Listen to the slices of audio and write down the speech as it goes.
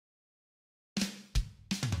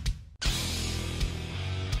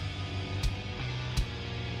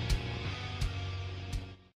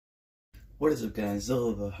What is up, guys?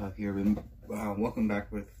 Zilla here, and welcome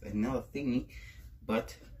back with another thingy.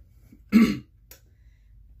 But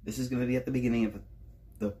this is going to be at the beginning of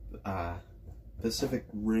the Pacific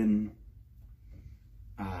Rim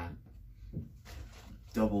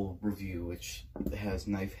double review, which has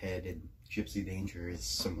Knifehead and Gipsy Danger is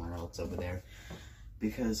somewhere else over there,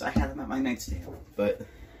 because I had them at my nightstand. But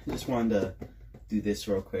I just wanted to do this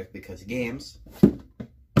real quick because Yams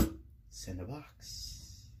sent a box.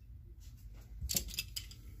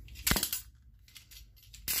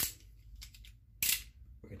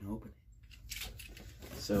 We're gonna open it.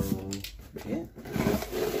 So, yeah.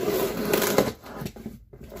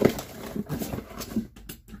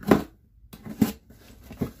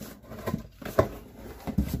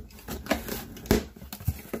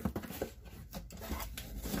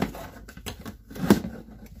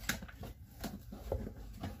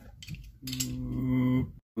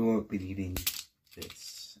 We won't be needing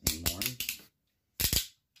this anymore,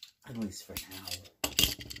 at least for now.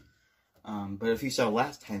 But if you saw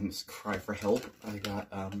last time's cry for help, I got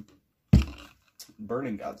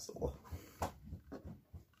Burning Godzilla,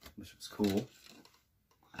 which was cool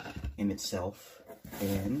in itself.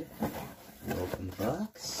 And we open the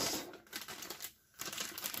box,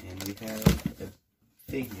 and we have a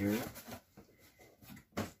figure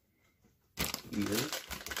here.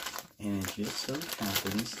 And it just so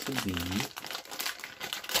happens to be,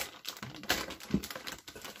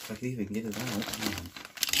 if I could even get it out,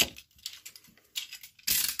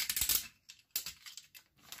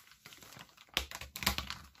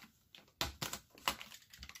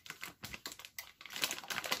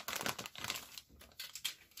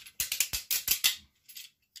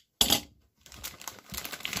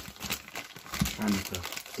 trying not to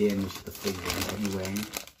damage the figure anyway.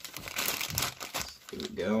 Here we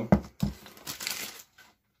go.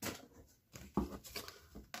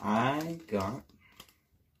 I got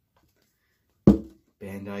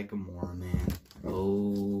Bandai Gamora, man.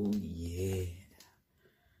 Oh yeah.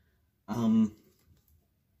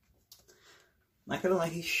 Not gonna lie,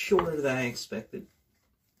 he's shorter than I expected,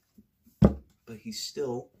 but he's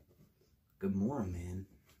still Gamora, man.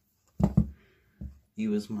 He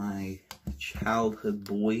was my childhood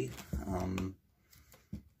boy.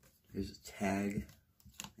 Here's a tag,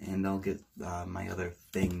 and I'll get my other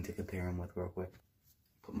thing to compare him with real quick.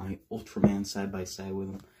 Put my Ultraman side by side with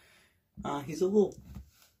him. He's a little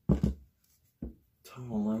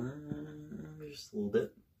taller, just a little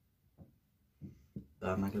bit. But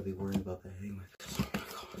I'm not gonna be worried about that anyway. Oh my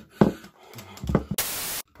god.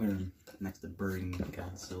 Put him next to Burning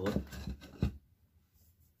Godzilla.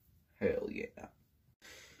 Hell yeah.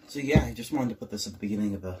 So yeah, I just wanted to put this at the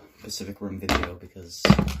beginning of the Pacific Rim video because,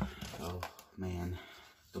 oh man.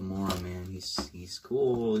 Gamora, man, he's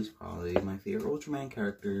cool. He's probably my favorite Ultraman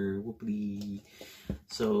character. Whoopity.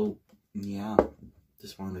 So yeah,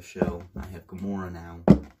 just wanted to show I have Gamora now,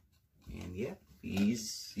 and yeah,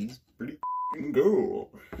 he's pretty f***ing cool.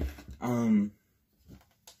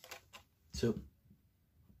 So,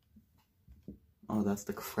 oh, that's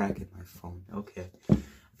the crack in my phone. Okay, I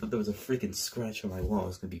thought there was a freaking scratch on my wall. I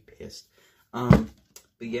was gonna be pissed. But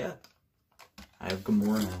yeah, I have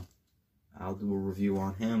Gamora now. I'll do a review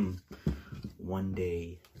on him one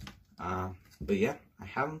day. But yeah, I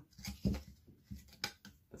have him.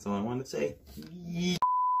 That's all I wanted to say.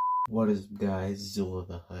 What is up, guys? Zilla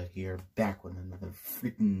the Hut here, back with another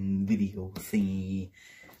freaking video thingy.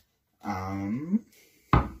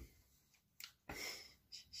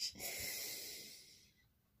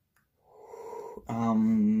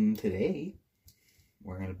 Today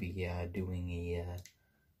we're gonna be doing a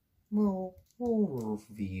little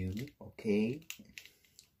review, okay?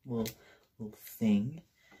 Little thing.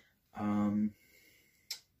 We're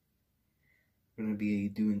gonna be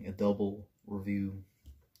doing a double review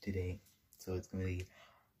today, so it's gonna be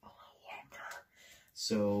a little longer.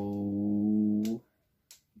 So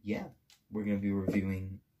yeah, we're gonna be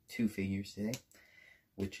reviewing two figures today,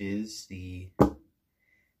 which is the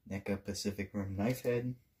NECA Pacific Rim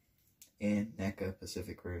Knifehead and NECA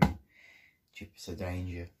Pacific Rim Gipsy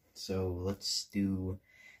Danger. So let's do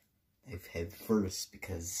Knifehead first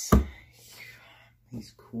because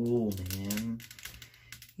he's cool, man.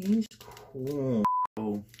 He's cool.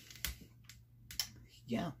 So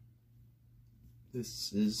yeah,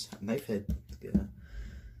 this is Knifehead. Got a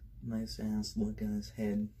nice ass look on his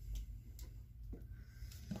head.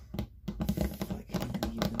 If I can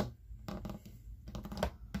even.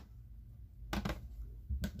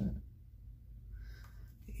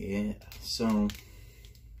 Yeah. So.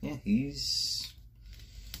 Yeah, he's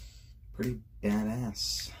pretty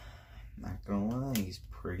badass. Not gonna lie, he's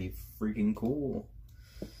pretty freaking cool.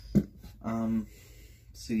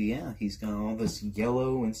 So yeah, he's got all this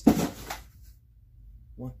yellow and stuff.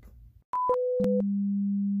 What the?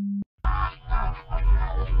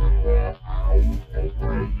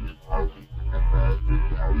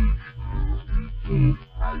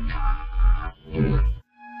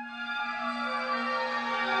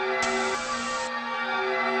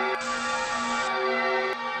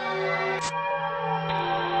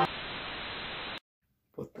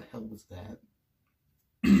 What the hell was that?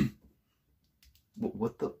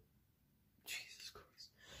 What the? Jesus Christ.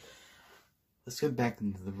 Let's get back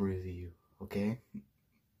into the review, okay?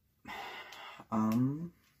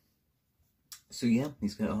 So yeah,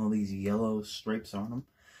 he's got all these yellow stripes on him,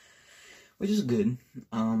 which is good.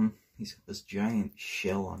 He's got this giant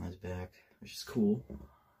shell on his back, which is cool.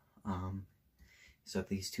 He's got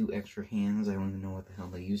these 2 extra hands. I don't even know what the hell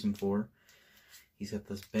they use him for. He's got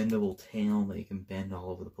this bendable tail that you can bend all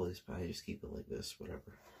over the place, but I just keep it like this,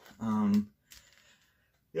 whatever.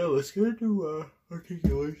 Yeah, let's get into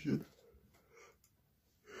articulation.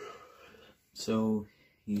 So,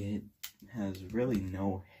 he has really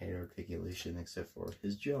no head articulation except for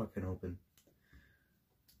his jaw can open.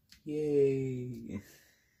 Yay!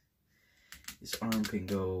 His arm can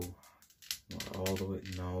go all the way.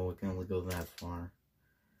 No, it can only go that far.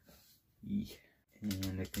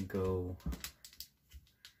 And it can go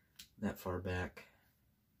that far back.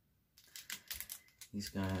 He's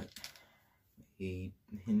got a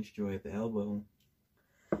hinge joint at the elbow.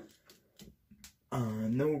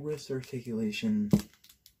 No wrist articulation.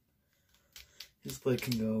 His leg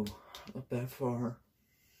can go up that far.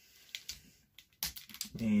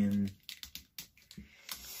 And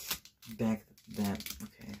back that.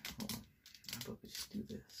 Okay, hold on. How about we just do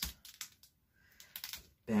this?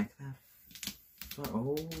 Back that far.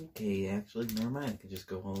 Okay, actually, never mind. I can just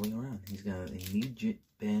go all the way around. He's got a knee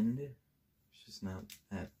bend. It's just not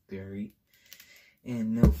that great.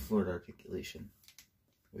 And no floor articulation,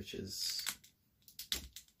 which is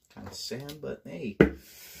kind of sad, but hey,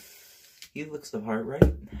 he looks the part,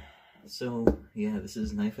 right? So, yeah, this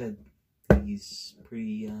is Knifehead. He's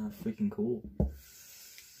pretty freaking cool.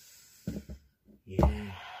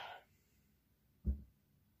 Yeah.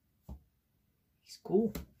 He's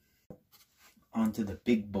cool. On to the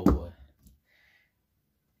big boy.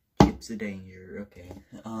 Gipsy Danger. Okay.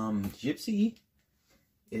 Gipsy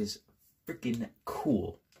is freaking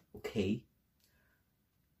cool. Okay.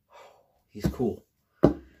 He's cool.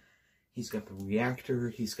 He's got the reactor.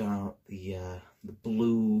 He's got the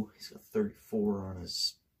blue. He's got 34 on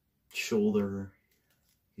his shoulder.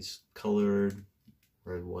 He's colored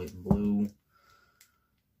red, white, and blue.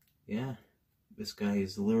 Yeah, this guy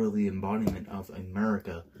is literally the embodiment of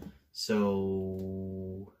America.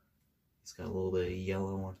 So he's got a little bit of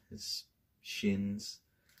yellow on his shins.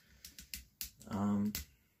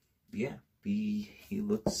 Yeah, he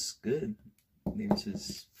looks good. There's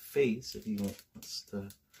his face if he wants to,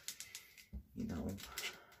 you know.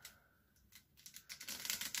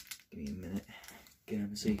 Give me a minute. Get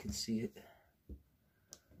him so you can see it.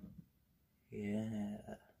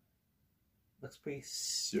 Yeah. Looks pretty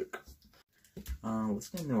sick. Let's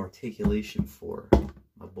get into articulation for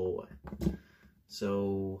my boy.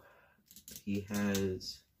 So, he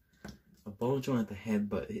has a ball joint at the head,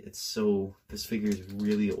 but this figure is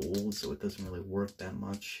really old, so it doesn't really work that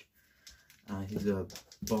much. He's got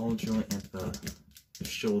a ball joint at the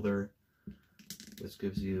shoulder, which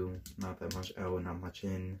gives you not that much out and not much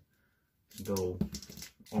in. Go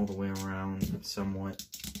all the way around somewhat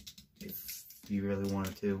if you really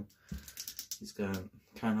wanted to. He's got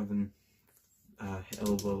kind of an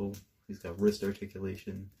elbow. He's got wrist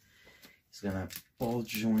articulation. He's got a ball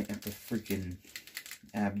joint at the freaking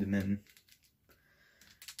abdomen.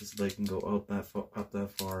 His leg can go up that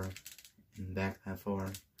far and back that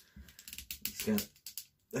far. He's got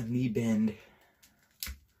a knee bend.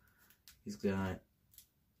 He's got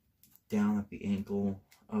down at the ankle,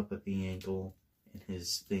 up at the ankle, and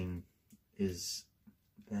his thing is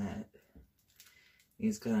that.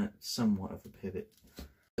 He's got somewhat of a pivot.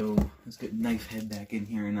 So let's get Knifehead back in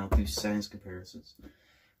here and I'll do size comparisons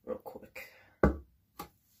real quick.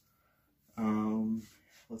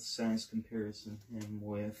 Let's size comparison him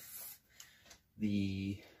with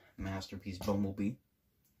the Masterpiece Bumblebee.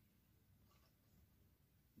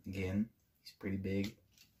 Again, he's pretty big.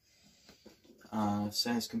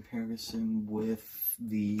 Size comparison with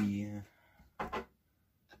the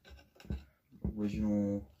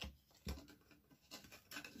original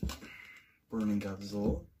Burning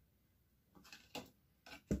Godzilla,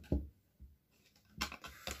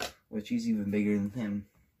 which he's even bigger than him,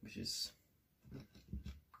 which is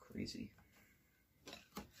crazy.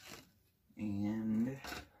 And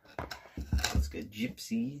get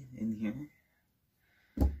Gipsy in here.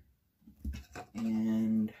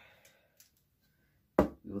 And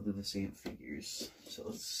we will do the same figures. So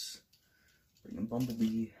let's bring in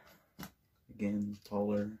Bumblebee. Again,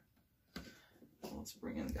 taller. Let's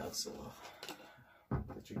bring in Godzilla,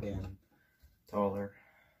 which again, taller.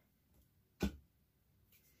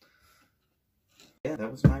 Yeah,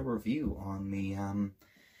 that was my review on the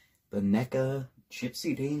NECA,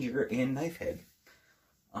 Gipsy Danger, and Knifehead.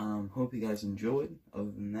 Hope you guys enjoyed.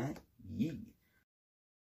 Other than that, yee.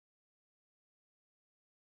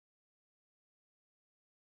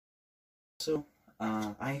 So,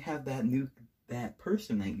 I have that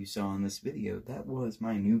person that you saw in this video. That was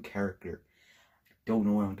my new character. Don't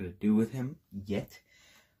know what I'm gonna do with him yet,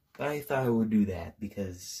 but I thought I would do that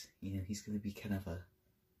because, you know, he's gonna be kind of a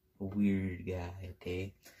weird guy,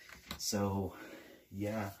 okay? So,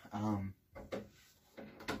 yeah,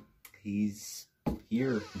 he's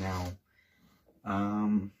here now.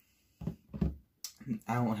 I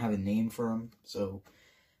don't have a name for him, so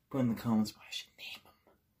put in the comments what I should name him.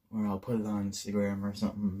 Or I'll put it on Instagram or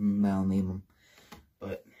something, I'll name him.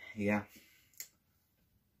 But, yeah.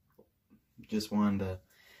 Just wanted to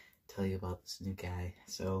tell you about this new guy.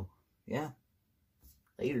 So, yeah.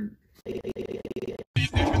 Later.